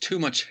 there's too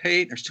much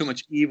hate. There's too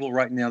much evil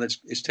right now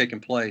that's taking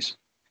place.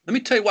 Let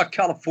me tell you why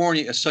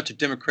California is such a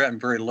Democrat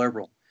and very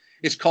liberal.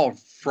 It's called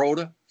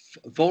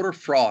voter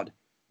fraud.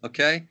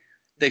 Okay,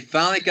 they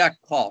finally got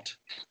caught.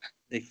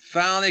 A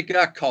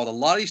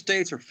lot of these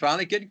states are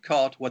finally getting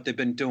caught what they've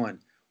been doing.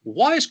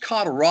 Why is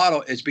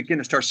Colorado beginning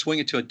to start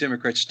swinging to a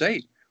Democrat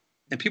state?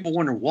 And people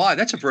wonder why.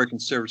 That's a very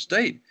conservative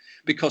state,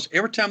 because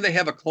every time they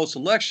have a close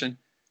election,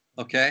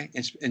 okay,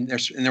 and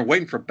they're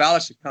waiting for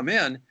ballots to come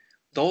in,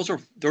 those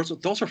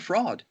are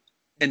fraud.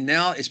 And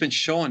now it's been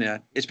showing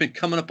that. It's been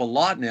coming up a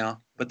lot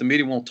now, but the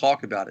media won't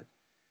talk about it.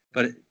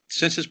 But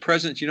since his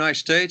president of the United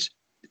States,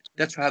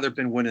 that's how they've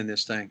been winning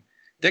this thing.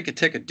 They could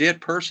take a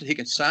dead person, he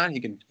can sign, he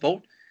can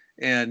vote,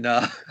 and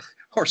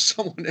or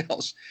someone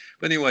else.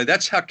 But anyway,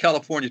 that's how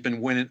California's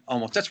been winning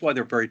almost. That's why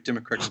they're very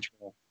Democrat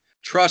controlled.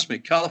 Trust me,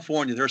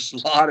 California, there's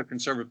a lot of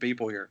conservative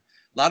people here,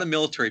 a lot of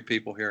military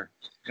people here.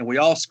 And we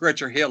all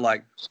scratch our head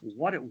like,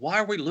 why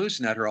are we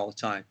losing at her all the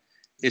time?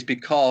 It's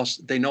because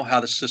they know how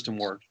the system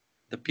works,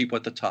 the people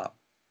at the top.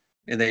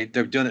 And they're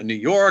doing it in New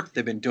York.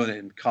 They've been doing it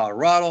in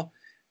Colorado.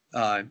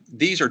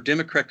 These are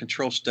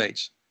Democrat-controlled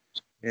states,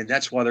 and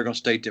that's why they're going to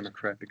stay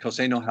Democrat, because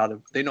they know how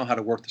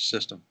to work the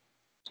system.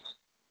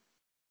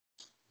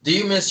 Do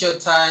you miss your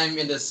time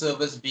in the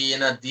service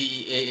being a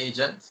DEA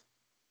agent?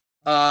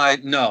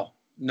 No,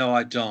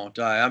 I don't.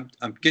 I'm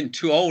getting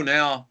too old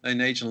now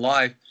in age and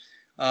life.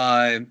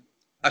 I've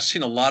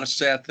seen a lot of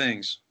sad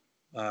things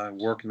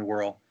work in the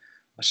world.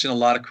 I've seen a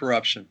lot of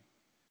corruption.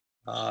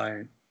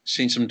 I've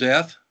seen some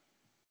death.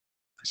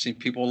 I've seen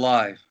people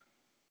alive.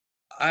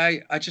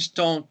 I just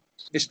don't.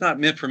 It's not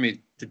meant for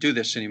me to do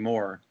this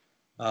anymore.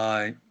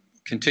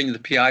 Continue the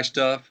PI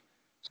stuff.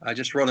 I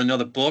just wrote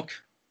another book.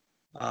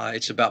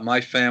 It's about my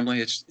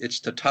family.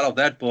 It's the title of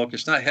that book.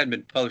 Hadn't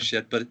been published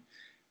yet, but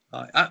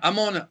I'm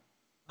on.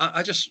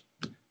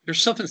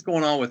 There's something that's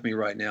going on with me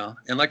right now.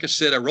 And like I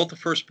said, I wrote the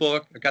first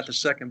book. I got the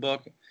second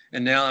book,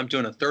 and now I'm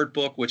doing a third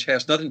book, which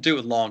has nothing to do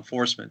with law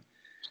enforcement.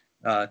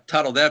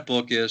 Title of that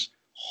book is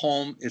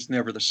 "Home is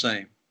Never the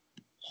Same."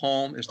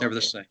 Home is never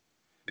the same,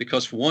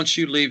 because once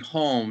you leave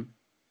home,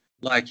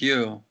 like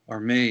you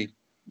or me,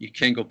 you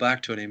can't go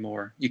back to it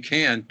anymore. You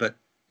can, but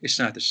it's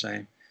not the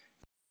same.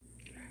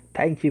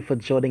 Thank you for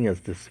joining us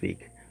this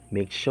week.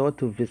 Make sure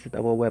to visit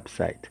our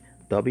website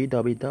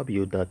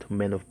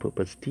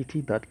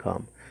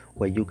www.menofpurposeTT.com,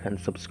 where you can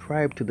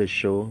subscribe to the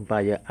show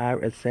via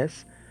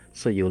RSS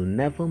so you'll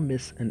never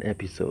miss an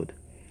episode.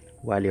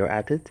 While you're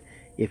at it,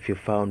 if you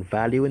found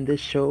value in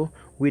this show,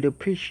 we'd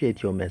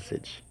appreciate your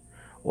message.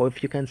 Or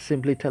if you can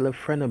simply tell a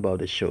friend about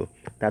the show,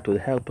 that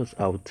would help us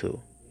out too.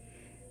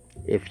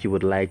 If you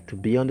would like to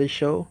be on the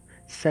show,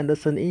 send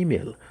us an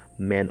email,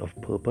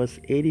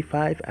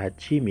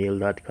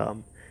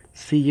 menofpurpose85@gmail.com.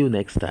 See you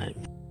next time.